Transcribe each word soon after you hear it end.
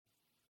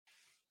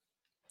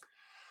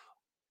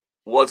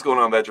What's going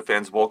on, Badger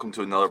fans? Welcome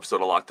to another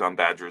episode of Locked On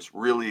Badgers.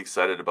 Really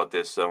excited about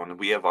this. And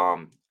we have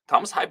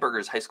Thomas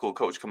Heiberger's high school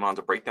coach coming on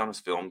to break down his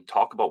film,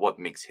 talk about what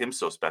makes him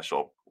so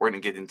special. We're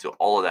going to get into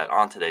all of that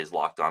on today's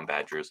Locked On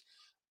Badgers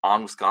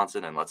on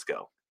Wisconsin, and let's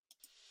go.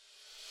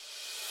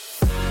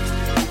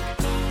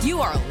 You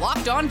are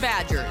Locked On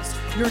Badgers,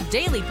 your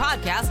daily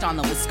podcast on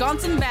the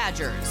Wisconsin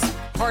Badgers.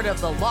 Part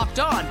of the Locked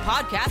On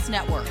Podcast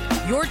Network,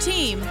 your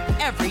team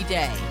every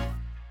day.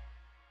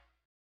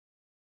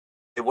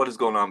 Hey, what is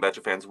going on, Badger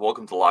fans?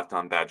 Welcome to Locked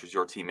On Badgers,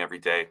 your team every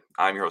day.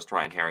 I'm your host,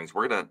 Ryan Herrings.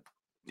 We're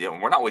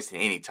not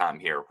wasting any time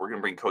here. We're going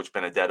to bring Coach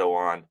Benedetto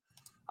on,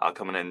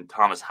 coming in,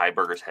 Thomas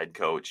Heiberger's head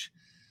coach.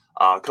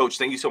 Coach,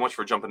 thank you so much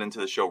for jumping into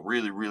the show.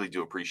 Really, really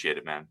do appreciate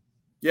it, man.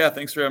 Yeah,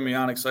 thanks for having me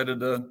on. Excited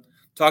to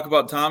talk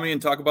about Tommy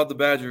and talk about the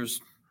Badgers.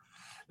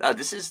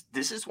 This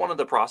is one of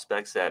the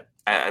prospects that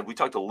we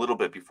talked a little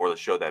bit before the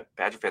show that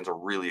Badger fans are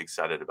really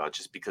excited about,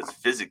 just because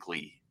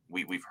physically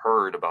we've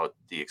heard about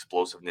the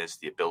explosiveness,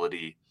 the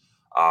ability.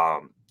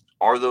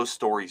 Are those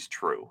stories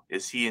true?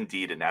 Is he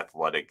indeed an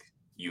athletic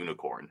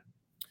unicorn?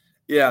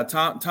 Yeah,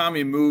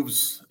 Tommy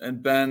moves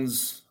and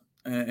bends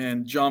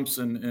and jumps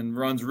and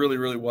runs really,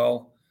 really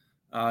well.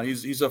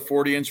 He's a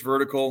 40-inch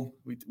vertical.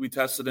 We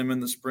tested him in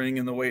the spring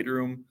in the weight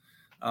room.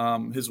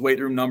 His weight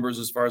room numbers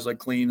as far as like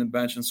clean and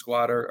bench and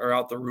squat are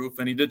out the roof.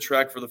 And he did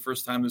track for the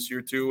first time this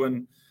year too.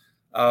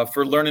 And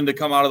for learning to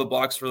come out of the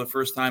blocks for the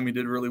first time, he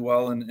did really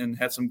well and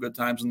had some good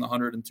times in the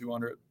 100 and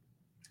 200.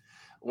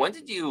 When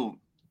did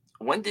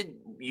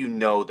you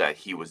know that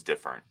he was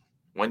different?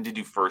 When did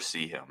you first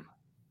see him?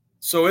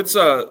 So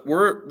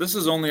this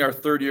is only our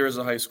third year as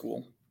a high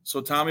school.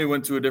 So Tommy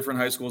went to a different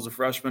high school as a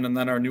freshman, and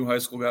then our new high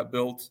school got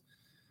built.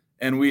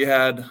 And we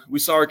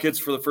saw our kids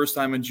for the first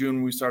time in June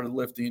when we started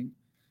lifting.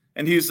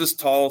 And he's this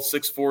tall,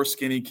 6'4",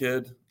 skinny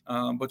kid.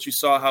 But you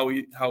saw how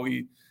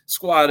he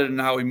squatted and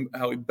how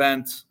he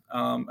bent.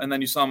 And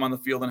then you saw him on the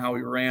field and how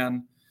he ran.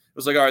 It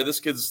was like, all right,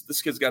 this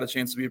kid's got a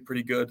chance to be a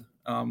pretty good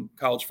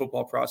college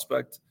football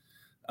prospect.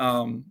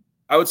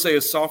 I would say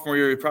his sophomore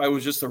year, he probably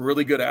was just a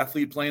really good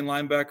athlete playing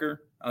linebacker.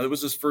 It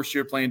was his first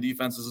year playing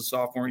defense as a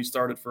sophomore. He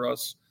started for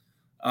us.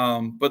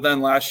 But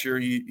then last year,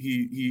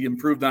 he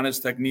improved on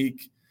his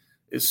technique,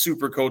 is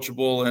super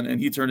coachable, and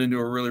he turned into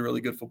a really,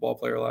 really good football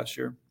player last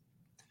year.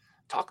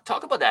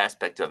 Talk about that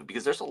aspect of it,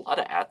 because there's a lot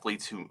of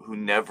athletes who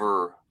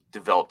never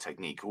develop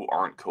technique, who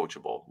aren't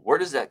coachable. Where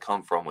does that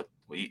come from with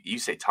you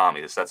say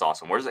Tommy? That's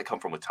awesome. Where does that come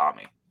from with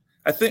Tommy?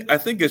 I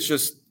think it's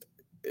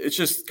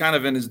just kind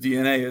of in his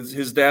DNA.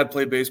 His dad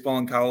played baseball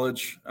in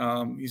college.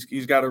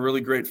 He's got a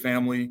really great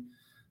family.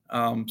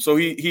 So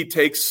he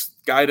takes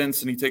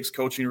guidance and he takes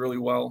coaching really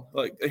well.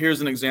 Like,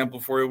 here's an example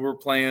for you. We're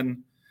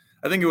playing,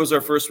 I think it was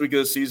our first week of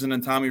the season,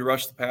 and Tommy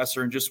rushed the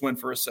passer and just went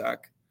for a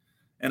sack.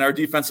 And our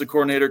defensive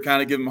coordinator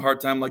kind of gave him a hard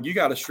time, like, you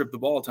got to strip the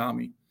ball,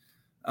 Tommy.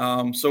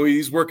 So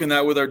he's working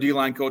that with our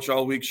D-line coach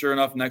all week. Sure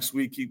enough, next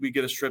week we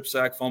get a strip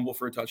sack, fumble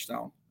for a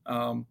touchdown.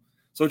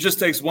 So it just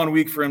takes 1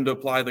 week for him to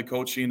apply the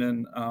coaching,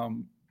 and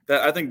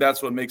I think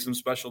that's what makes him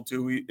special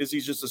too.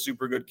 He's just a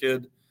super good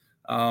kid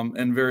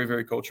and very,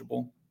 very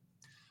coachable.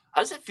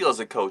 How does it feel as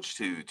a coach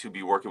to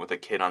be working with a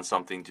kid on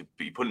something, to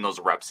be putting those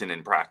reps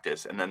in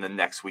practice, and then the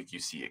next week you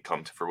see it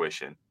come to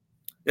fruition?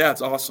 Yeah,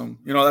 it's awesome.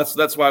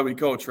 That's why we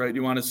coach, right?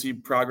 You want to see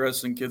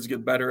progress and kids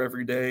get better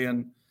every day.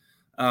 And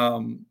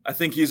I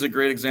think he's a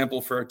great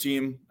example for our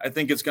team. I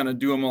think it's going to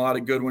do him a lot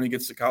of good when he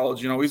gets to college.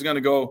 He's going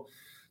to go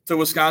to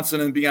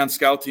Wisconsin and be on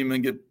scout team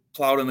and get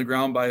plowed in the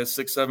ground by a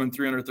 6'7",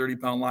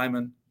 330-pound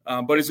lineman.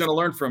 But he's going to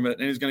learn from it,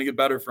 and he's going to get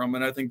better from it.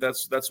 And I think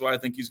that's why I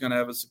think he's going to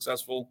have a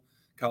successful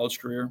college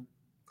career.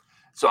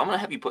 So I'm going to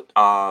have you put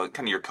kind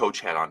of your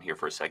coach hat on here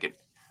for a second.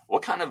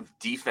 What kind of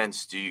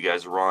defense do you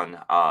guys run?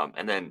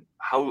 And then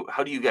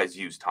how do you guys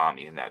use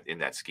Tommy in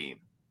that scheme?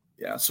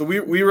 Yeah, so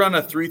we run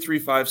a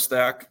 3-3-5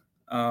 stack.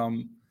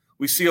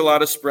 We see a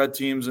lot of spread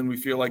teams, and we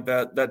feel like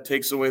that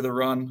takes away the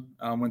run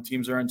when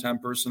teams are in 10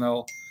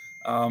 personnel.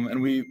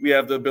 And we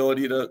have the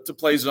ability to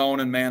play zone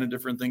and man and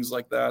different things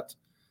like that.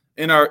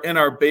 In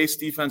our base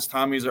defense,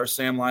 Tommy's our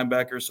Sam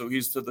linebacker, so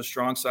he's to the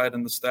strong side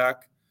in the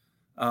stack.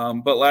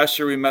 But last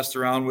year we messed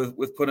around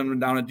with putting him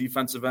down at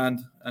defensive end,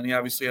 and he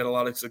obviously had a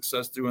lot of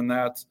success doing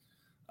that.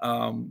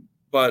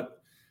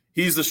 But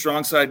he's the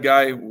strong side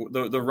guy.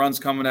 The run's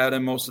coming at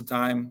him most of the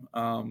time,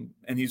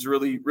 and he's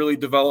really, really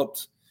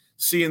developed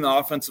seeing the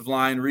offensive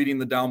line, reading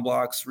the down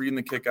blocks, reading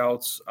the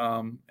kickouts,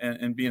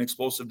 and being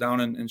explosive down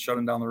and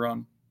shutting down the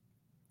run.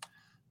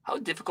 How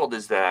difficult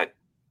is that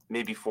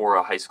maybe for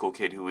a high school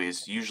kid who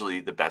is usually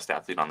the best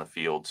athlete on the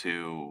field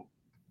to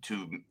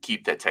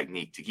keep that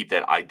technique, to keep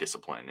that eye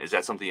discipline? Is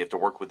that something you have to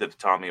work with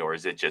Tommy, or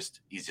is it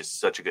just he's just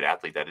such a good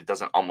athlete that it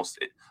doesn't I don't want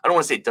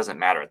to say it doesn't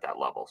matter at that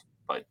level,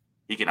 but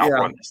he can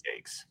outrun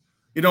mistakes?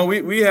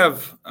 We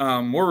have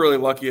we're really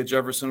lucky at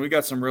Jefferson. We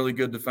got some really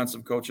good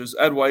defensive coaches.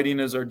 Ed Whiting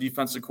is our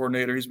defensive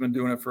coordinator. He's been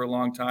doing it for a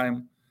long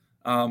time.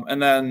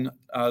 And then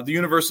the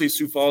University of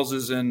Sioux Falls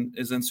is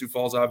in Sioux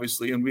Falls,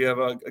 obviously, and we have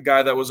a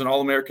guy that was an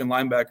All-American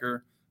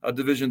linebacker, a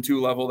Division II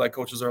level, that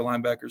coaches our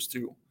linebackers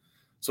too.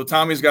 So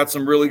Tommy's got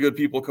some really good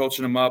people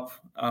coaching him up.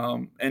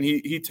 And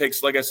he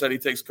takes, like I said, he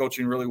takes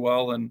coaching really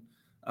well. And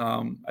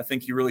I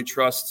think he really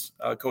trusts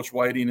Coach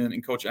Whiting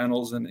and Coach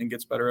Ennels and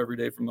gets better every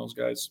day from those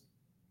guys.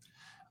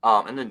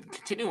 And then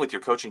continuing with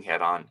your coaching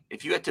hat on,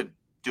 if you had to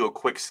do a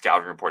quick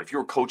scouting report, if you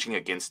were coaching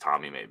against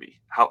Tommy, maybe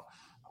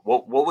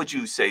what would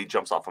you say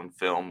jumps off on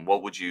film?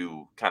 What would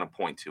you kind of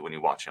point to when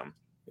you watch him?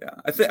 Yeah,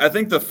 I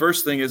think the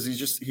first thing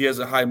is he has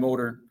a high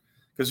motor,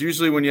 because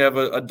usually when you have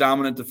a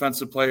dominant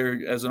defensive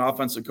player as an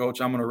offensive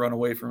coach, I'm going to run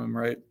away from him,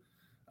 right?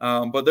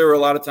 But there were a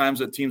lot of times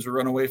that teams would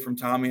run away from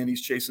Tommy and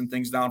he's chasing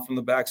things down from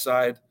the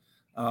backside.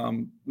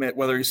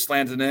 Whether he's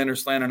slanting in or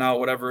slanting out,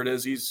 whatever it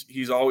is,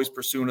 he's always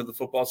pursuing of the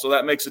football. So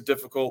that makes it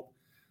difficult.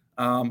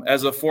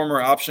 As a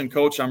former option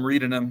coach, I'm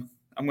reading him.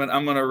 I'm going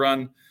to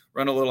run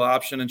a little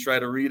option and try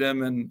to read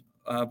him.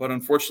 But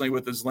unfortunately,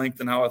 with his length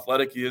and how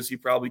athletic he is, he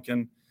probably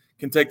can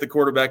take the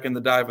quarterback and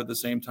the dive at the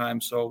same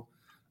time. So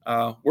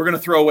we're going to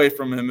throw away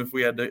from him if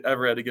we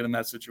ever had to get in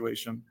that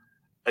situation.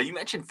 You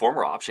mentioned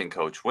former option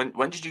coach.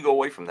 When did you go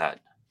away from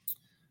that?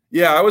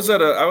 Yeah, I was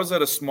at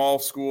a small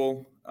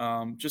school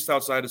just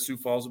outside of Sioux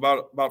Falls,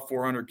 about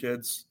 400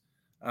 kids.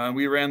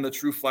 We ran the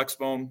true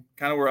flexbone,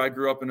 kind of where I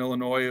grew up in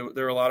Illinois.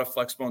 There were a lot of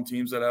flexbone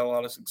teams that had a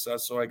lot of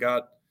success, so I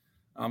got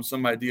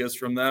some ideas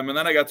from them. And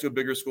then I got to a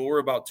bigger school. We're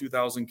about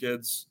 2,000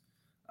 kids.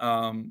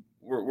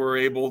 We're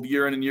able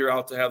year in and year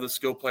out to have the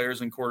skill players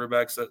and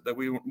quarterbacks that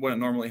we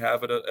wouldn't normally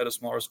have at a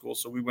smaller school.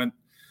 So we went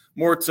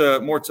more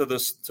to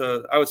this,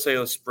 I would say,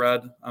 a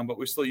spread, but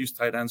we still use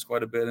tight ends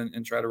quite a bit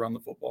and try to run the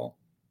football.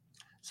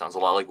 Sounds a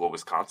lot like what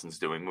Wisconsin's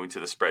doing, moving to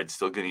the spread,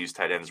 still going to use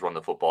tight ends, run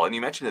the football. And you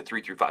mentioned the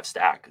 3-3-5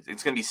 stack.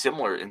 It's going to be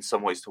similar in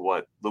some ways to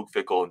what Luke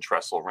Fickell and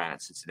Tressel ran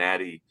at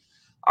Cincinnati.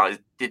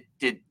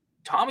 Did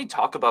Tommy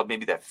talk about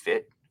maybe that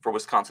fit for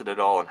Wisconsin at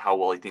all and how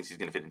well he thinks he's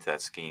going to fit into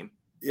that scheme?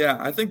 Yeah,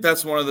 I think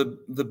that's one of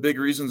the big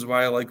reasons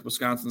why I like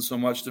Wisconsin so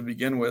much to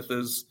begin with,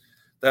 is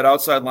that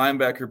outside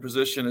linebacker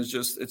position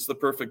it's the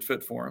perfect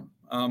fit for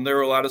him. There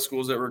were a lot of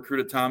schools that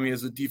recruited Tommy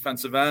as a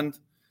defensive end.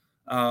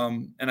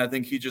 And I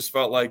think he just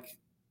felt like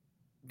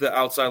the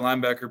outside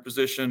linebacker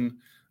position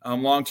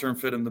long-term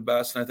fit him the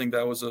best. And I think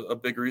that was a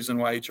big reason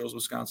why he chose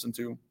Wisconsin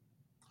too.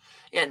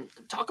 And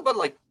talk about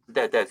like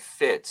that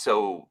fit.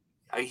 So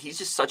he's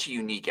just such a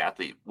unique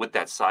athlete with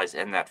that size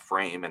and that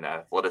frame and that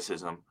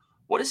athleticism.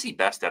 What is he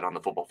best at on the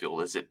football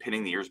field? Is it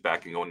pinning the ears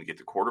back and going to get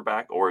the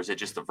quarterback, or is it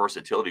just the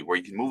versatility where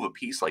you can move a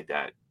piece like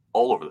that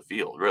all over the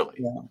field, really?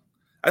 Yeah.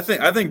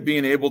 I think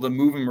being able to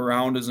move him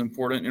around is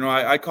important. You know,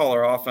 I call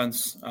our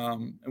offense,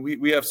 and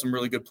we have some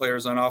really good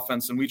players on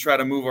offense, and we try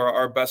to move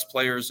our best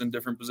players in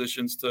different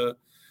positions to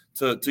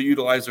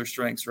utilize their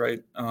strengths, right?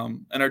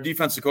 And our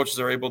defensive coaches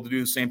are able to do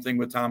the same thing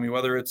with Tommy,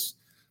 whether it's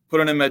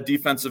putting him at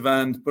defensive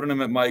end, putting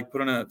him at Mike,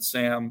 putting him at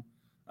Sam.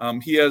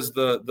 He has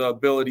the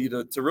ability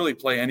to really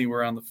play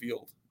anywhere on the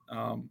field.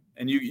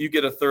 And you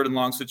get a third and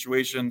long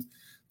situation,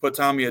 put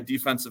Tommy at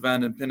defensive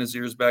end and pin his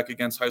ears back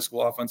against high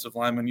school offensive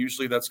linemen.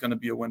 Usually that's going to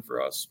be a win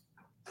for us.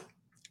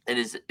 And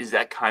is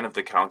that kind of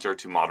the counter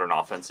to modern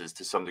offenses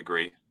to some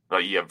degree?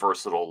 You have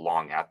versatile,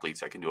 long athletes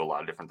that can do a lot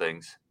of different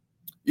things.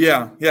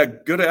 Yeah.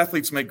 Good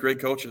athletes make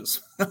great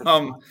coaches.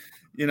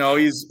 You know,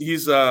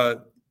 he's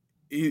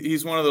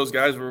one of those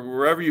guys where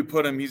wherever you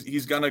put him,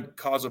 he's going to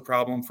cause a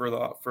problem for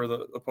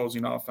the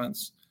opposing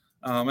offense.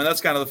 And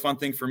that's kind of the fun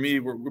thing for me.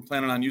 We're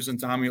planning on using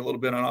Tommy a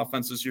little bit on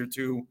offense this year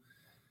too.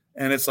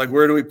 And it's like,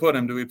 where do we put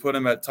him? Do we put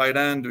him at tight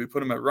end? Do we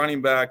put him at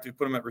running back? Do we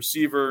put him at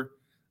receiver?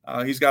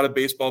 He's got a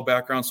baseball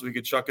background, so we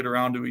could chuck it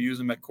around. Do we use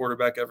him at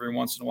quarterback every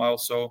once in a while?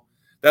 So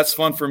that's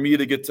fun for me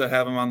to get to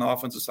have him on the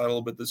offensive side a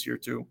little bit this year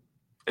too.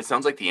 It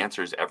sounds like the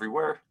answer is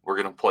everywhere. We're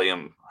going to play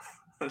him.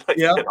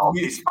 At all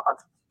these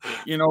spots.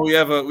 You know, we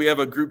have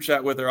a group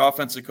chat with our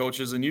offensive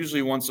coaches, and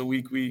usually once a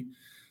week we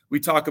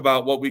talk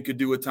about what we could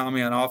do with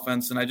Tommy on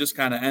offense. And I just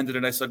kind of ended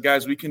it. I said,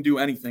 guys, we can do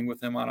anything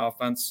with him on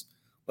offense.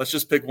 Let's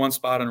just pick one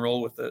spot and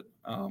roll with it.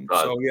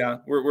 So yeah,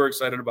 we're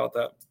excited about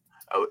that.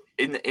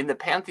 In the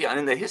pantheon,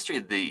 in the history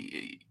of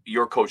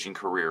your coaching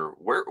career,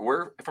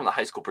 where from the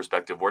high school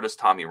perspective, where does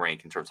Tommy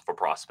rank in terms of a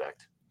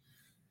prospect?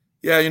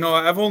 Yeah, you know,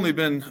 I've only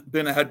been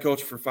a head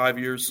coach for 5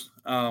 years,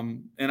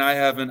 and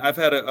I've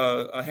had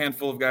a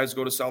handful of guys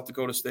go to South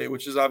Dakota State,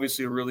 which is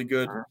obviously a really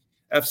good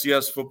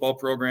FCS football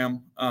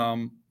program.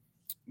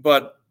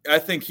 But I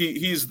think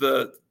he's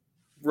the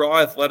raw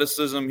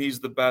athleticism. He's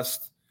the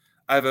best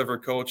I've ever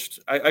coached.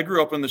 I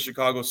grew up in the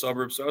Chicago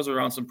suburbs, so I was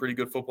around some pretty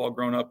good football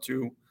growing up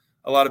too.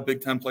 A lot of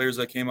Big Ten players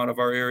that came out of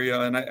our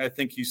area, and I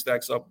think he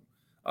stacks up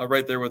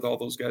right there with all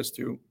those guys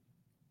too.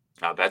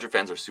 Badger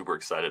fans are super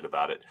excited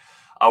about it.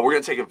 We're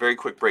going to take a very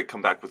quick break,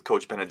 come back with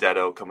Coach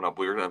Benedetto coming up.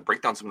 We're going to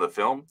break down some of the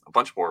film,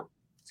 much more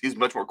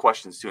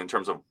questions too in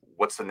terms of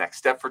what's the next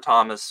step for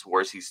Thomas,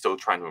 where is he still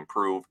trying to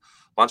improve.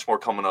 A bunch more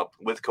coming up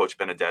with Coach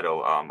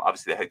Benedetto,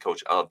 obviously the head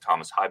coach of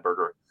Thomas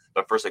Heiberger.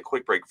 But first, a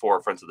quick break for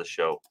our friends of the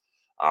show.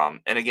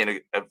 And again,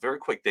 a very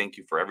quick thank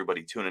you for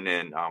everybody tuning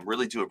in.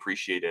 Really do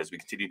appreciate it as we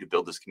continue to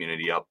build this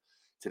community up.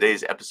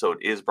 Today's episode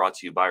is brought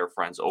to you by our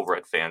friends over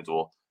at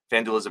FanDuel.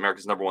 FanDuel is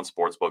America's #1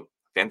 sportsbook.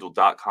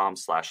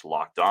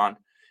 FanDuel.com/lockedon.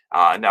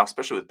 Now,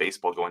 especially with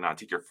baseball going on,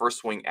 take your first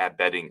swing at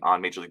betting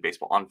on Major League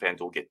Baseball on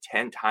FanDuel. Get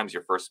 10 times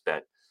your first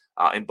bet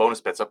and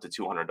bonus bets up to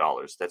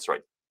 $200. That's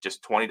right.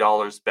 Just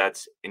 $20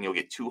 bets, and you'll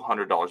get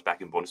 $200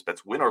 back in bonus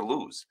bets, win or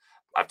lose.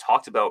 I've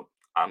talked about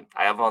I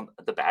have on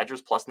the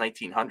Badgers plus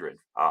 1,900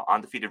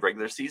 undefeated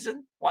regular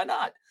season. Why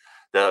not?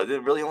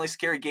 The really only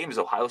scary game is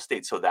Ohio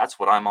State, so that's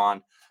what I'm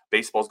on.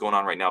 Baseball's going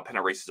on right now.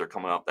 Pennant races are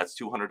coming up. That's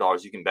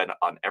 $200. You can bet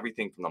on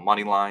everything from the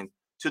money line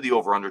to the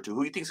over-under to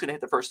who you think is going to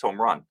hit the first home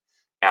run.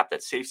 App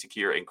that's safe,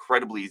 secure,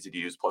 incredibly easy to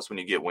use. Plus, when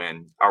you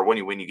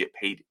win, you get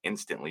paid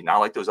instantly. Not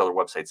like those other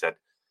websites that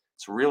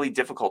it's really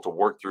difficult to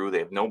work through. They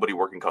have nobody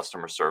working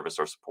customer service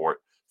or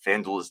support.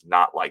 FanDuel is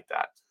not like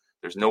that.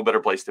 There's no better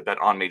place to bet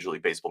on Major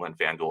League Baseball than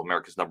FanDuel,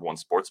 America's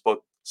 #1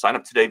 sportsbook. Sign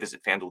up today.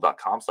 Visit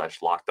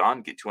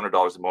FanDuel.com/lockedon. Get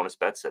 $200 in bonus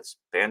bets. That's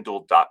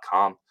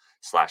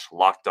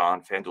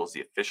FanDuel.com/lockedon. FanDuel is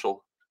the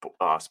official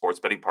sports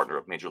betting partner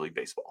of Major League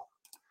Baseball.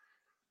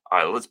 All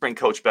right, let's bring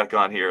Coach back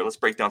on here. Let's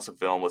break down some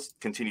film. Let's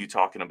continue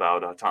talking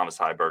about Thomas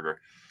Heiberger.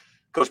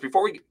 Coach,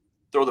 before we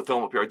throw the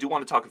film up here, I do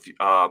want to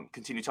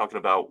continue talking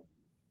about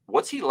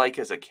what's he like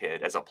as a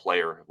kid, as a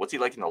player? What's he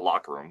like in the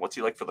locker room? What's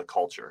he like for the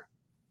culture?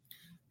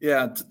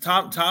 Yeah,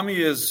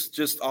 Tommy is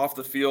just off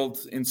the field,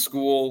 in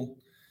school,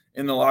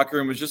 in the locker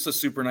room, is just a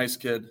super nice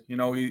kid. You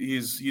know,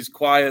 he's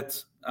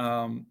quiet,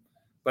 but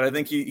I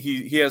think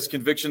he has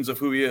convictions of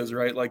who he is,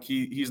 right? Like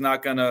he's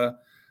not gonna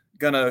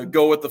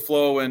go with the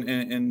flow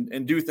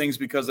and do things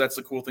because that's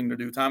the cool thing to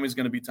do. Tommy's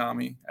gonna be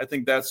Tommy. I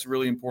think that's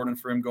really important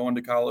for him going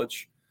to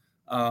college.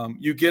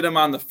 You get him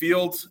on the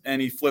field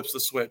and he flips the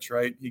switch,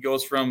 right? He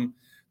goes from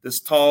this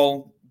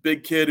tall,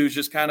 big kid who's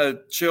just kind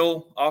of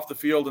chill off the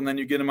field, and then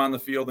you get him on the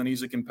field and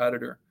he's a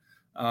competitor.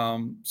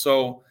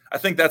 So I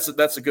think that's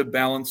a good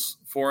balance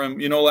for him.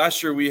 You know,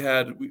 last year we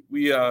had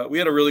a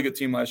really good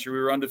team last year.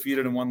 We were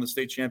undefeated and won the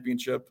state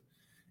championship,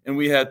 and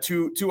we had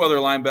two other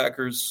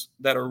linebackers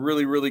that are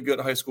really, really good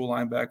high school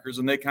linebackers,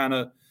 and they kind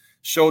of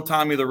showed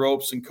Tommy the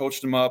ropes and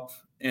coached him up.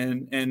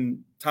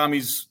 And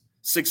Tommy's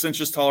 6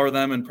 inches taller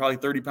than them and probably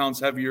 30 pounds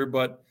heavier,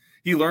 but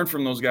he learned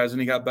from those guys and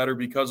he got better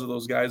because of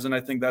those guys. And I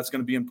think that's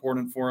going to be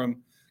important for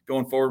him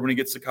going forward when he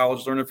gets to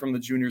college, learning from the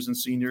juniors and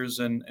seniors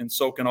and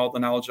soaking all the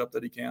knowledge up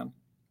that he can.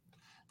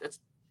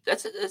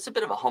 That's a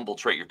bit of a humble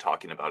trait you're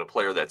talking about, a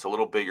player that's a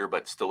little bigger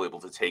but still able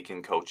to take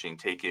in coaching,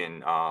 take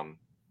in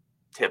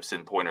tips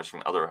and pointers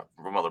from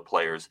other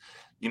players.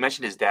 You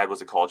mentioned his dad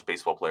was a college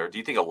baseball player. Do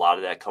you think a lot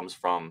of that comes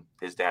from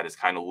his dad has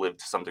kind of lived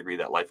to some degree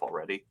that life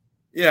already?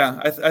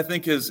 Yeah, I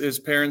think his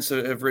parents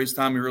have raised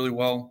Tommy really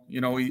well. You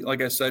know,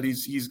 like I said,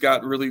 he's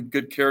got really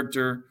good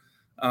character.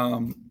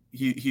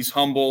 He's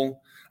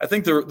humble. I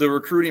think the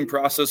recruiting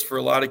process for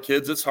a lot of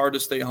kids, it's hard to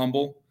stay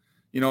humble.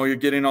 You know, you're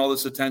getting all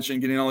this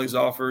attention, getting all these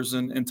offers.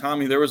 And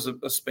Tommy, there was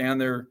a span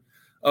there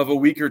of a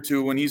week or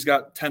two when he's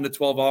got 10 to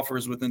 12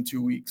 offers within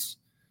 2 weeks.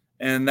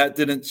 And that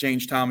didn't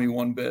change Tommy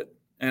one bit.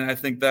 And I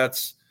think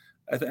that's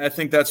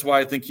why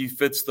I think he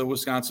fits the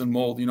Wisconsin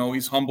mold. You know,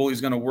 he's humble.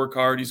 He's going to work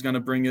hard. He's going to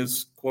bring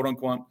his quote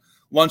unquote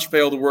lunch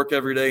pail to work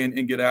every day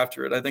and get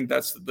after it. I think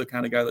that's the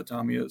kind of guy that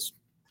Tommy is.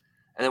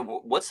 And then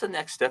what's the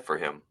next step for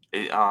him?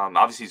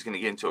 Obviously, he's going to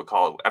get into a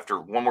college after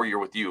one more year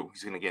with you.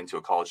 He's going to get into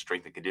a college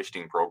strength and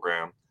conditioning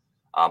program.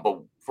 But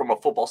from a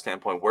football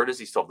standpoint, where does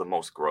he still have the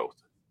most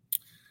growth?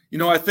 You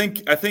know, I think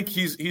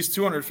he's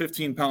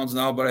 215 pounds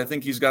now, but I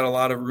think he's got a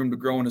lot of room to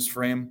grow in his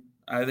frame.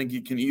 I think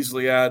he can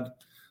easily add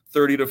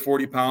 30 to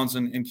 40 pounds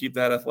and keep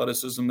that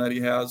athleticism that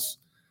he has.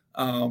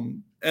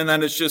 And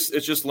then it's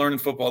just learning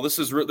football. This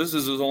is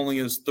only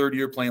his third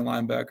year playing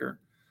linebacker.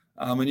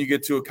 And you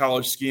get to a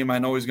college scheme, I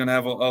know he's going to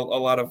have a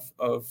lot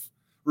of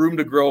room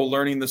to grow,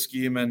 learning the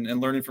scheme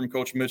and learning from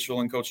Coach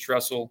Mitchell and Coach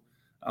Tressel,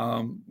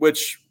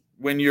 which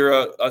when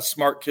you're a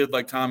smart kid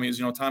like Tommy is,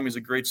 you know, Tommy's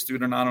a great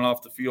student on and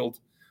off the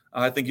field.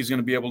 I think he's going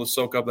to be able to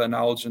soak up that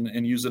knowledge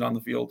and use it on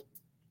the field.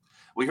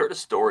 We heard a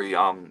story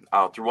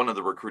through one of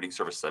the recruiting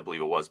services, I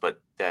believe it was, but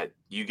that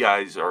you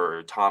guys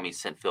or Tommy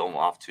sent film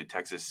off to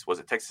Texas. Was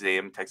it Texas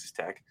A&M, Texas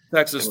Tech?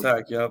 Texas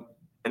Tech, yep.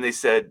 And they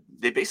said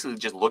they basically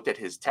just looked at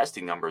his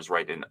testing numbers,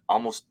 right, and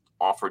almost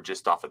offered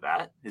just off of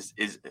that.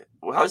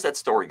 How does that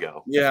story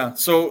go? Yeah,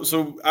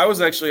 so I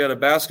was actually at a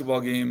basketball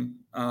game,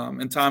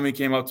 and Tommy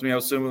came up to me. I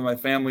was sitting with my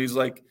family. He's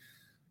like,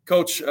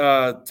 Coach,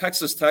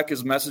 Texas Tech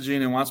is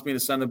messaging and wants me to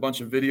send a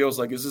bunch of videos.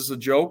 Like, is this a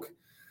joke?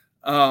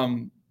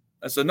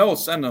 I said, no,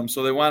 send them.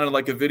 So they wanted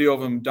like a video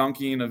of him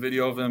dunking, a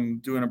video of him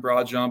doing a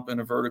broad jump and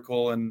a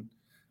vertical, and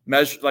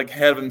measure, like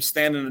have him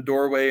stand in a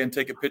doorway and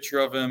take a picture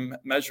of him,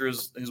 measure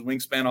his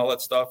wingspan, all that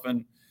stuff.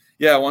 And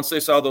yeah, once they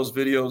saw those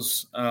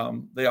videos,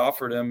 they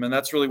offered him. And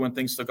that's really when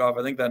things took off.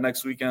 I think that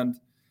next weekend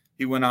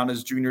he went on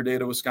his junior day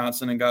to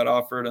Wisconsin and got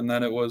offered. And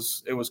then it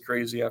was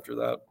crazy after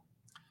that.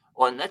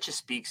 Well, and that just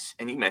speaks,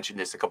 and you mentioned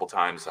this a couple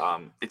times,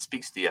 it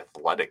speaks to the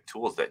athletic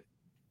tools that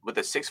with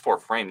a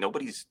 6'4" frame,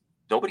 nobody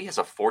has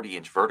a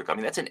 40-inch vertical. I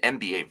mean, that's an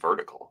NBA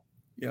vertical.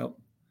 Yeah.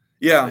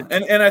 Yeah.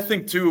 And I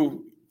think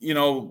too, you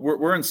know,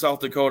 we're in South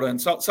Dakota,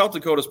 and South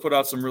Dakota's put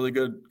out some really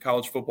good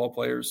college football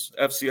players,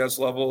 FCS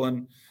level.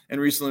 And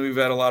recently we've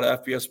had a lot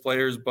of FBS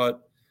players,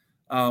 but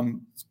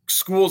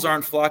schools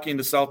aren't flocking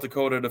to South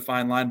Dakota to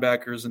find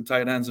linebackers and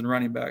tight ends and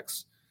running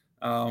backs.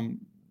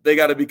 They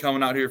got to be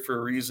coming out here for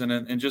a reason.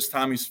 And just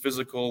Tommy's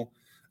physical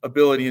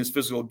ability and his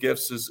physical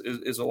gifts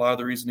is a lot of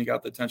the reason he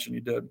got the attention he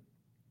did.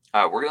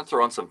 All right, we're going to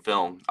throw on some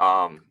film.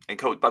 And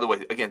Coach, by the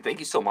way, again, thank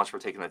you so much for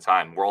taking the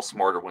time. We're all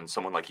smarter when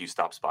someone like you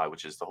stops by,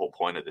 which is the whole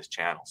point of this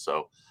channel.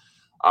 So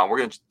we're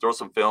going to throw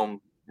some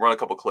film, run a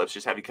couple clips,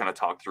 just have you kind of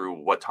talk through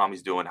what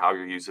Tommy's doing, how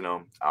you're using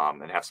them,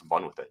 and have some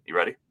fun with it. You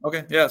ready?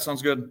 Okay. Yeah,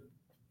 sounds good.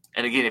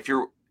 And again,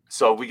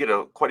 we get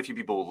quite a few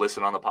people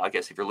listen on the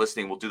podcast. If you're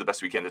listening, we'll do the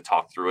best we can to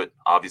talk through it.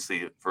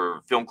 Obviously,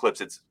 for film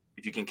clips,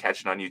 if you can catch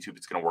it on YouTube,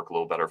 it's going to work a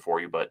little better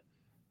for you. But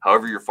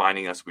however you're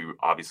finding us, we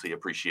obviously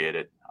appreciate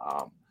it.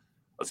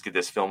 Let's get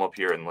this film up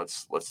here and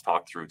let's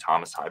talk through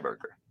Thomas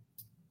Heiberger.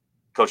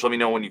 Coach, let me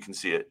know when you can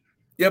see it.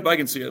 Yep, I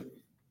can see it.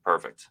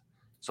 Perfect.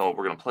 So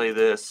we're going to play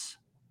this.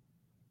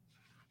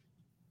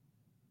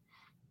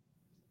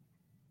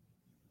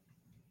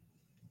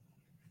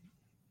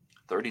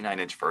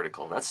 "39-inch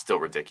vertical. That's still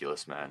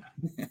ridiculous, man.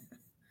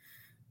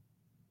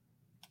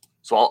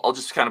 So I'll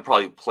just kind of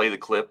probably play the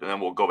clip and then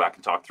we'll go back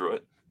and talk through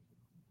it.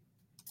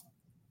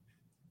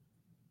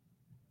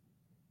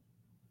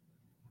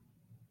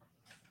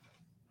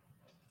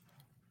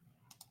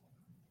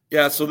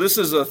 Yeah, so this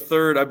is a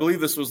third. I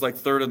believe this was like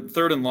third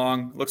and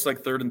long. Looks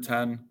like 3rd and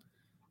 10.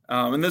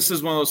 And this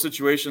is one of those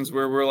situations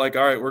where we're like,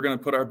 all right, we're going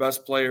to put our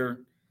best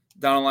player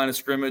down the line of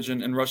scrimmage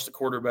and rush the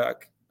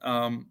quarterback.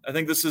 I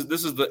think this is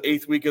the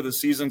 8th week of the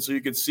season, so you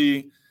could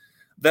see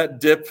that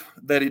dip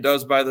that he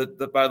does by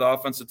the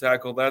offensive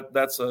tackle.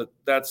 That's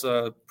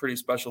a pretty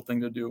special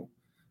thing to do.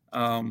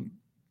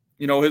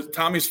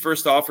 Tommy's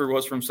first offer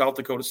was from South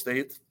Dakota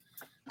State.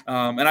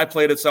 And I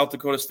played at South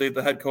Dakota State.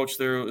 The head coach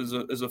there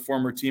is a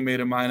former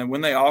teammate of mine. And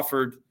when they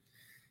offered,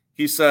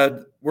 he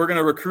said, "We're going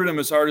to recruit him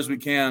as hard as we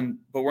can,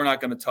 but we're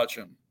not going to touch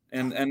him."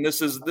 And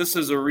this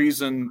is a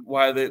reason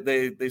why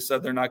they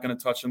said they're not going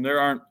to touch him. There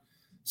aren't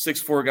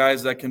 6'4"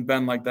 guys that can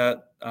bend like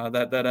that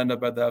that end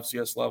up at the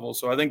FCS level.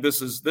 So I think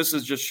this is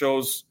just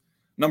shows,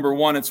 number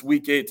one, it's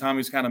week 8.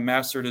 Tommy's kind of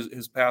mastered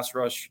his pass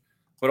rush,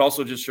 but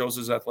also just shows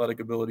his athletic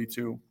ability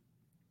too.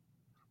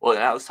 Well,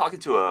 I was talking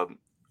to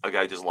a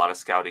guy who does a lot of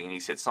scouting, and he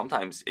said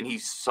sometimes, and he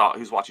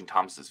was watching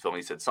Thomas's film.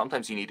 He said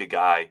sometimes you need a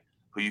guy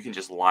who you can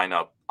just line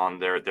up on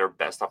their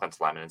best offensive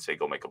lineman and say,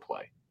 "Go make a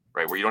play,"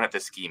 right? Where you don't have to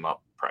scheme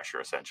up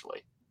pressure,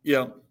 essentially. Yeah.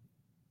 All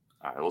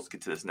right, let's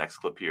get to this next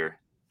clip here.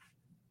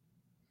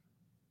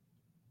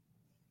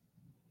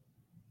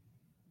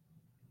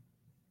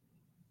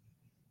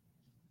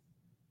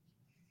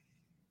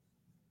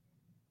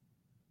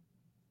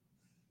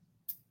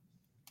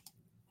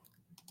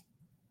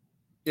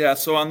 Yeah,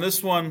 so on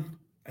this one,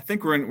 I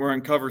think we're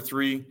in cover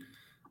 3.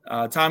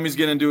 Tommy's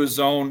getting into his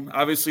zone.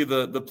 Obviously,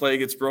 the play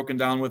gets broken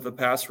down with the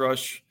pass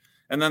rush,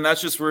 and then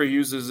that's just where he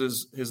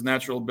uses his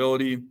natural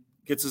ability,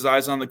 gets his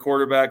eyes on the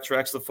quarterback,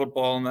 tracks the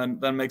football, and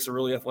then makes a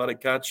really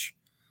athletic catch,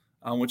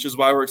 which is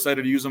why we're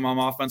excited to use him on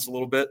offense a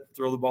little bit,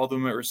 throw the ball to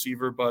him at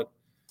receiver. But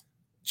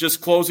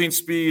just closing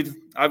speed,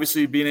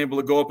 obviously being able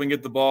to go up and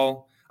get the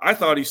ball. I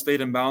thought he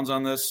stayed in bounds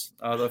on this.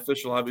 The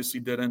official obviously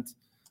didn't.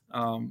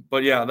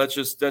 But yeah, that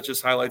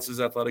just highlights his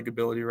athletic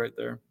ability right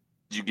there.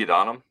 Did you get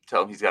on him?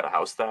 Tell him he's got a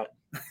house stat?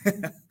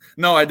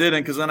 No, I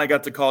didn't, because then I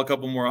got to call a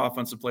couple more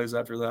offensive plays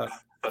after that.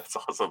 That's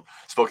awesome.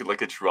 Spoken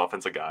like a true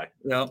offensive guy.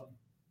 Yeah.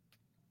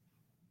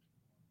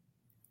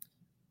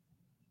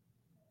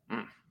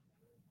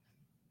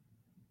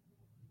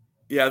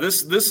 Yeah,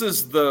 this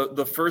is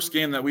the first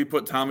game that we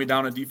put Tommy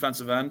down at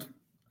defensive end.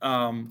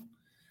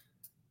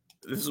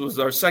 This was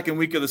our 2nd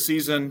week of the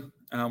season.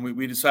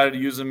 We decided to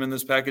use him in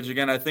this package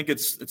again. I think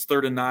it's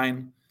 3rd and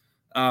 9.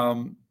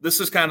 This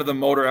is kind of the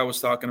motor I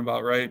was talking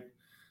about, right?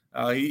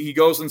 He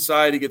goes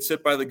inside, he gets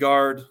hit by the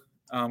guard,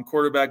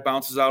 quarterback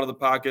bounces out of the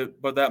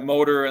pocket, but that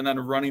motor and then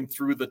running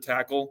through the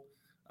tackle,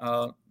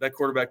 that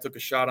quarterback took a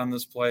shot on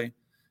this play.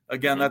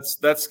 Again,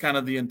 that's kind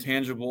of the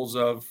intangibles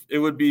of it.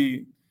 Would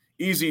be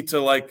easy to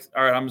like,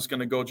 all right, I'm just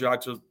going to go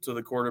jog to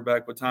the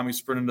quarterback, but Tommy's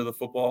sprinting to the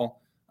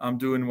football,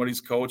 doing what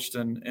he's coached,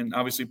 and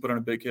obviously putting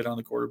a big hit on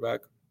the quarterback.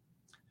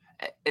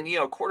 And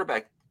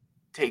quarterback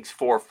takes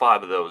 4 or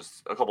 5 of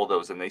those, a couple of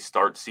those, and they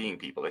start seeing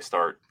people. They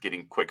start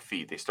getting quick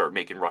feet. They start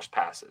making rush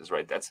passes,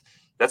 right? That's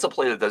a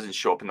play that doesn't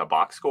show up in the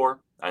box score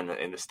and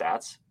in the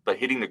stats, but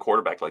hitting the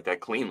quarterback like that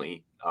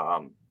cleanly,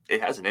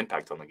 it has an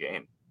impact on the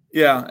game.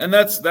 Yeah, and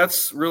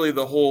that's really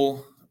the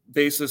whole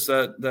basis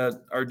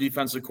that our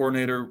defensive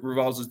coordinator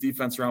revolves his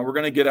defense around. We're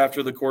going to get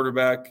after the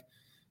quarterback,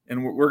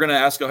 and we're going to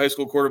ask a high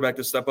school quarterback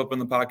to step up in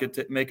the pocket,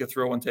 to make a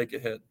throw and take a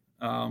hit.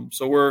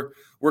 So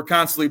we're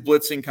constantly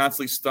blitzing,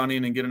 constantly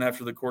stunning, and getting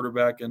after the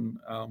quarterback, and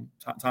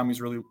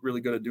Tommy's really,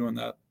 really good at doing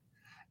that.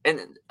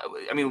 And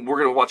I mean, we're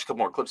going to watch a couple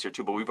more clips here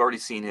too, but we've already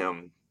seen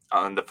him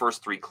on the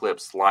first 3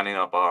 clips lining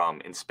up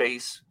in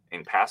space,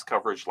 in pass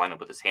coverage, lining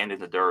up with his hand in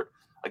the dirt.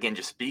 Again,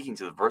 just speaking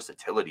to the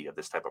versatility of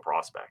this type of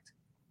prospect.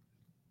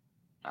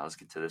 Now let's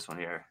get to this one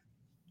here.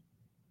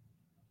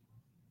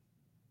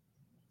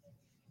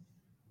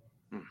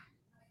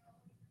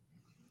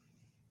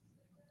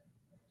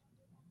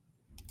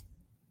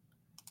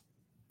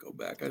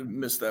 Go back. I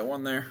missed that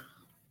one there.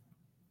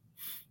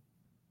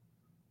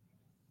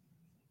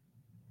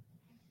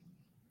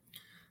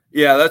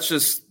 Yeah, that's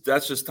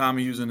just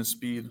Tommy using his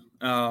speed.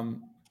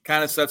 Kind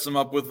of sets him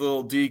up with a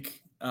little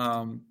deke.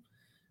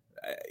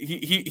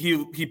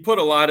 He put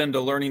a lot into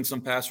learning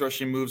some pass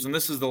rushing moves, and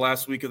this is the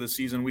last week of the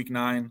season, week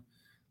 9.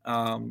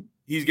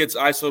 He gets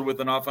ISO'd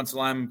with an offensive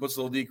lineman, puts a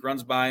little deke,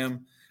 runs by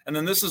him. And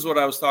then this is what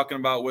I was talking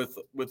about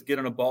with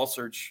getting a ball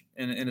search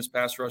in his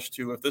pass rush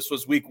too. If this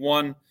was week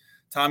 1,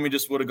 Tommy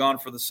just would have gone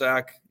for the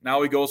sack.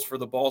 Now he goes for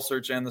the ball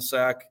search and the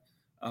sack.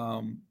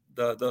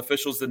 The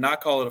officials did not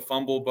call it a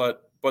fumble,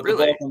 but really? The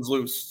ball comes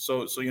loose.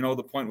 So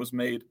the point was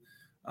made.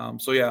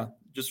 Yeah,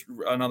 just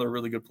another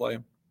really good play.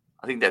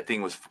 I think that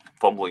thing was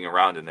fumbling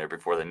around in there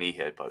before the knee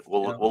hit, but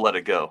we'll let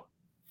it go.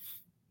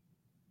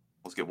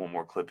 Let's get one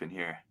more clip in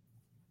here.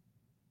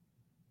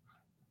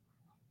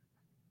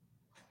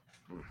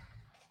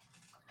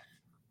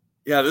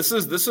 Yeah, this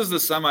is the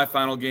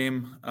semifinal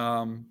game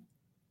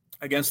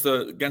against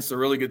a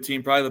really good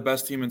team, probably the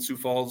best team in Sioux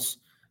Falls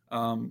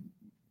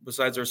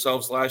besides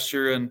ourselves last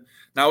year. And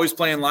now he's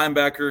playing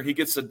linebacker. He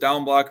gets a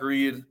down block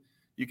read.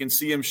 You can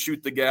see him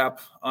shoot the gap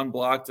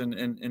unblocked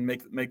and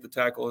make the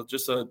tackle.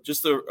 Just a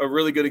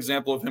really good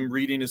example of him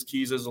reading his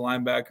keys as a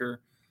linebacker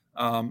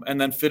and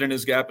then fitting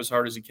his gap as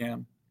hard as he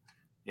can.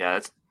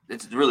 Yeah,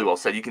 it's really well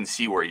said. You can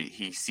see where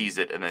he sees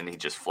it and then he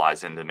just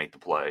flies in to make the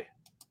play.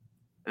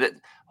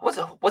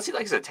 What's he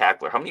like as a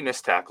tackler? How many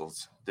missed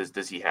tackles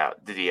does he have?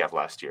 Did he have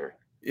last year?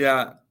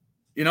 Yeah,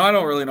 I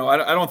don't really know. I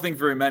don't think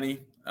very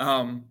many.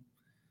 When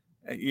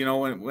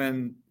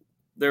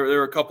there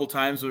were a couple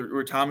times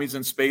where Tommy's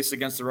in space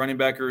against the running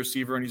back or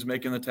receiver and he's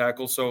making the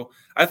tackle. So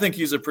I think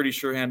he's a pretty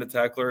sure-handed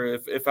tackler.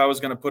 If I was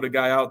going to put a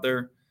guy out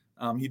there,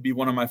 he'd be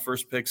one of my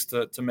first picks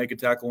to make a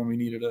tackle when we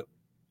needed it.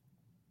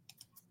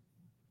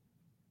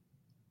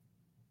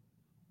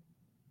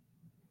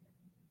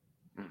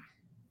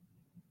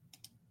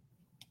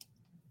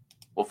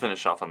 We'll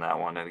finish off on that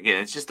one. And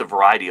again, it's just the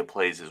variety of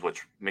plays is what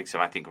makes him,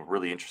 I think, a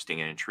really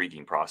interesting and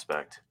intriguing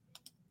prospect.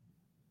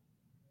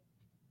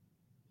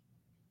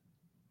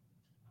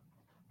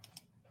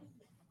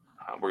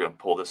 We're going to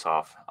pull this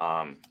off.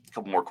 A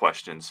couple more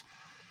questions.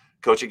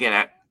 Coach,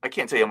 again, I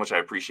can't tell you how much I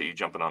appreciate you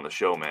jumping on the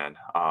show, man.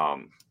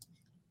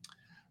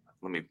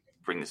 Let me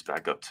bring this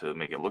back up to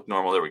make it look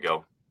normal. There we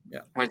go.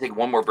 Yeah. We're going to take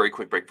one more very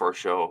quick break for our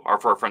show, or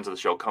for our friends of the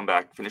show. Come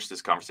back, finish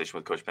this conversation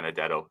with Coach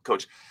Benedetto.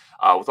 Coach,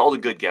 with all the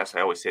good guests,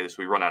 I always say this,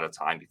 we run out of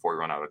time before we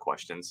run out of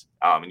questions.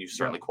 And you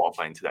certainly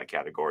qualify into that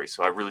category.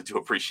 So I really do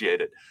appreciate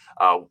it.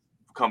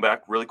 Come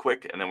back really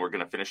quick, and then we're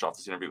going to finish off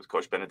this interview with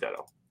Coach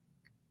Benedetto.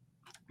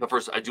 But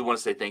first, I do want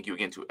to say thank you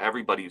again to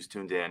everybody who's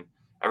tuned in,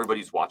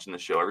 everybody who's watching the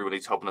show, everybody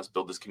who's helping us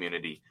build this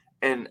community,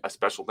 and a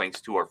special thanks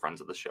to our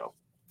friends of the show.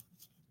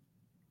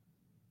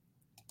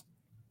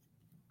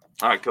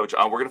 All right, Coach,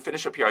 we're going to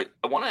finish up here.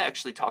 I want to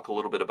actually talk a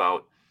little bit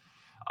about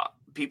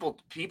people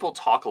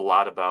talk a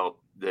lot about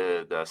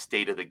the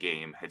state of the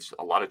game. It's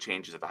a lot of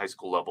changes at the high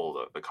school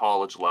level, the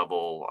college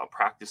level,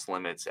 practice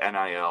limits,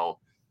 NIL.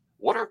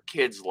 What are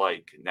kids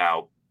like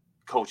now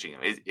coaching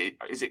them?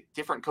 Is it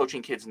different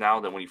coaching kids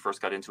now than when you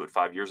first got into it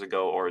 5 years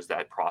ago, or is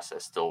that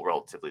process still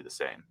relatively the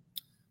same?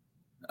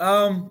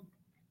 I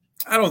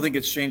don't think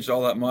it's changed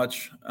all that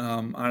much.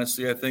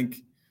 Honestly, I think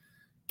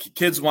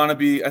kids want to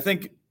be – I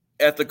think –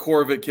 at the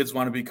core of it, kids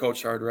want to be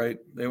coached hard, right?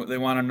 They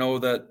want to know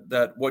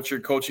that what you're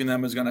coaching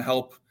them is going to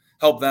help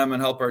them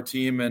and help our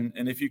team. And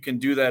if you can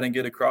do that and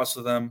get across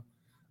to them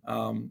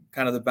kind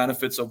of the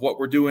benefits of what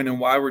we're doing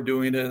and why we're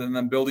doing it, and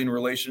then building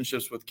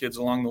relationships with kids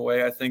along the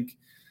way, I think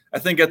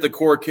at the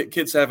core,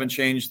 kids haven't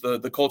changed.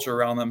 The culture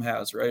around them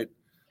has, right?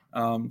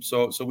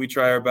 So we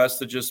try our best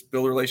to just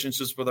build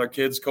relationships with our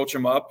kids, coach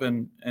them up,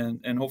 and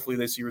hopefully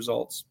they see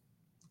results.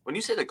 When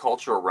you say the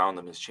culture around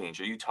them has changed,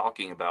 are you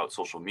talking about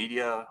social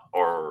media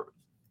or?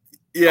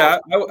 Yeah,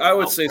 I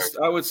would say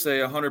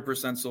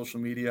 100% social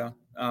media,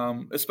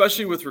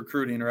 especially with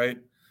recruiting, right?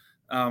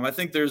 I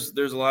think there's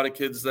a lot of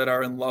kids that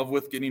are in love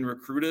with getting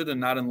recruited and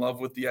not in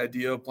love with the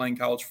idea of playing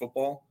college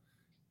football.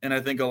 And I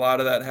think a lot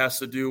of that has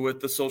to do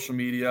with the social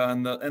media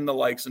and the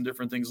likes and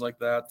different things like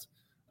that.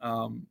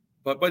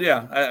 But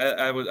yeah,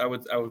 I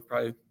would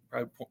probably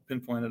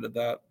pinpoint it at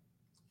that.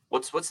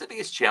 What's the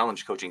biggest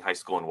challenge coaching high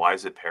school, and why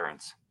is it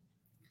parents?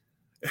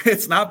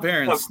 It's not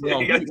parents. No,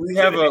 we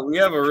have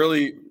a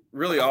really,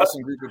 really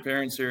awesome group of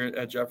parents here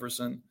at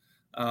Jefferson.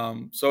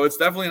 So it's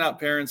definitely not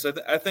parents.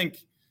 I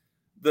think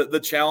the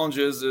challenge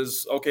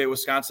is okay,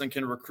 Wisconsin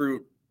can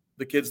recruit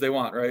the kids they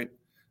want, right?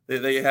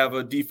 They have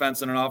a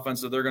defense and an offense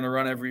that they're going to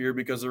run every year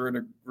because they're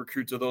going to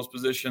recruit to those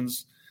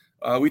positions.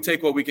 We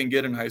take what we can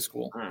get in high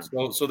school.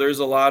 So there's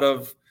a lot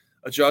of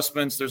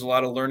adjustments. There's a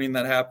lot of learning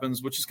that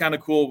happens, which is kind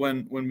of cool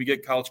when we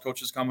get college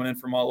coaches coming in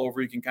from all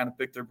over. You can kind of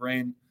pick their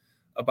brain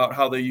about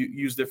how they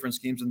use different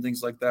schemes and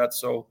things like that.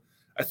 So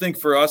I think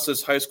for us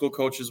as high school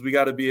coaches, we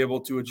got to be able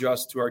to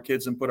adjust to our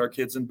kids and put our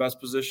kids in best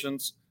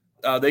positions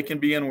they can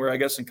be in, where I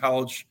guess in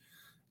college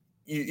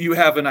you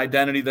have an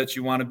identity that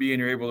you want to be and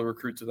you're able to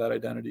recruit to that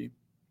identity.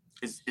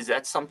 Is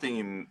that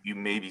something you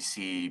maybe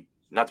see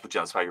not to put you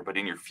on the spot here, but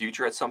in your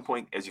future at some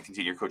point, as you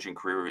continue your coaching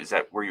career, is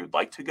that where you'd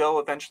like to go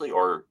eventually,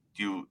 or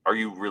are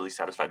you really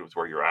satisfied with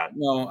where you're at?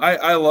 No,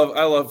 I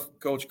love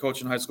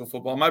coaching high school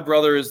football. My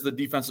brother is the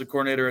defensive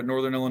coordinator at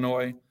Northern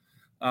Illinois,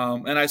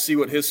 and I see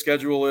what his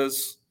schedule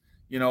is.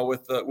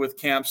 With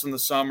camps in the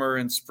summer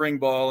and spring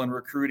ball and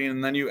recruiting,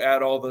 and then you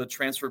add all the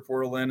transfer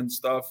portal in and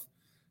stuff.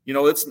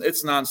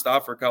 It's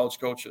nonstop for college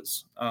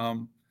coaches.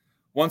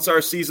 Once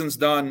our season's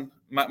done,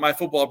 my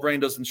football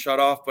brain doesn't shut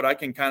off, but I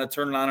can kind of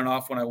turn it on and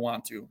off when I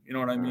want to. You know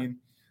what I mean?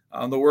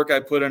 The work I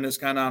put in is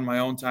kind of on my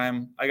own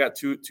time. I got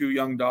two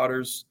young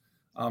daughters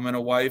and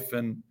a wife,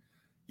 and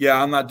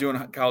yeah, I'm not doing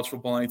college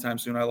football anytime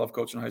soon. I love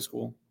coaching high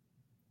school.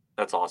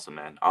 That's awesome,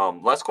 man.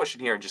 Last question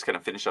here, and just kind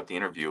of finish up the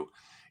interview.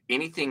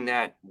 Anything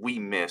that we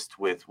missed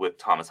with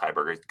Thomas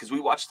Heiberger, because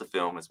we watched the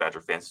film as Badger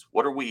fans,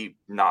 what are we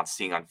not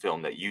seeing on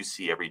film that you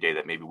see every day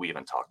that maybe we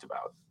haven't talked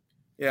about?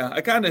 Yeah,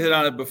 I kind of hit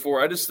on it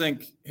before. I just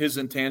think his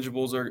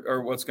intangibles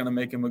are what's going to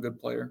make him a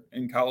good player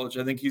in college.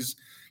 I think he's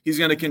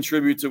going to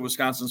contribute to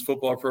Wisconsin's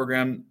football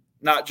program,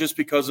 not just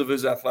because of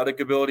his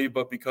athletic ability,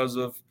 but because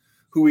of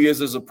who he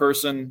is as a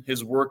person,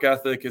 his work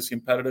ethic, his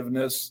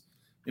competitiveness.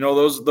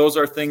 Those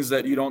are things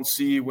that you don't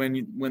see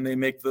when they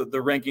make the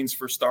rankings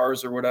for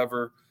stars or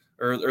whatever,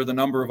 or the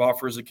number of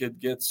offers a kid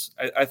gets.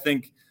 I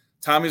think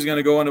Tommy's going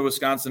to go into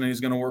Wisconsin and he's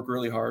going to work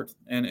really hard,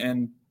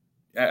 and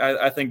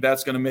I think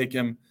that's going to make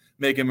him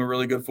a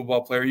really good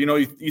football player.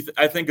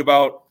 I think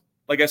about,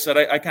 like I said,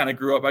 I kind of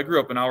grew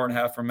up an hour and a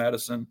half from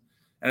Madison,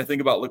 and I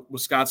think about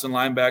Wisconsin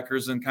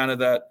linebackers and kind of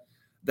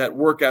that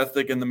work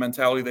ethic and the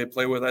mentality they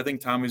play with. I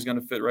think Tommy's going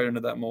to fit right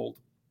into that mold.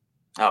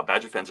 Oh,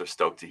 Badger fans are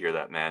stoked to hear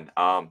that, man.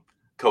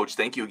 Coach,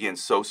 thank you again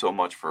so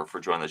much for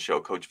joining the show.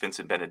 Coach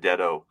Vincent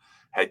Benedetto,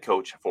 head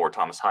coach for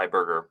Thomas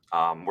Heiberger.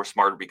 We're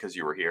smarter because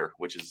you were here,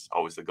 which is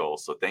always the goal.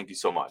 So thank you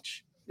so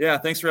much. Yeah,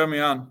 thanks for having me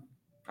on.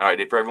 All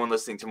right, for everyone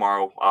listening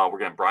tomorrow, we're going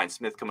to have Brian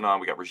Smith coming on.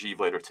 We got Rajiv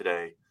later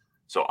today.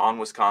 So on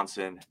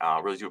Wisconsin,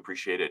 really do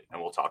appreciate it,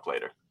 and we'll talk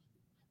later.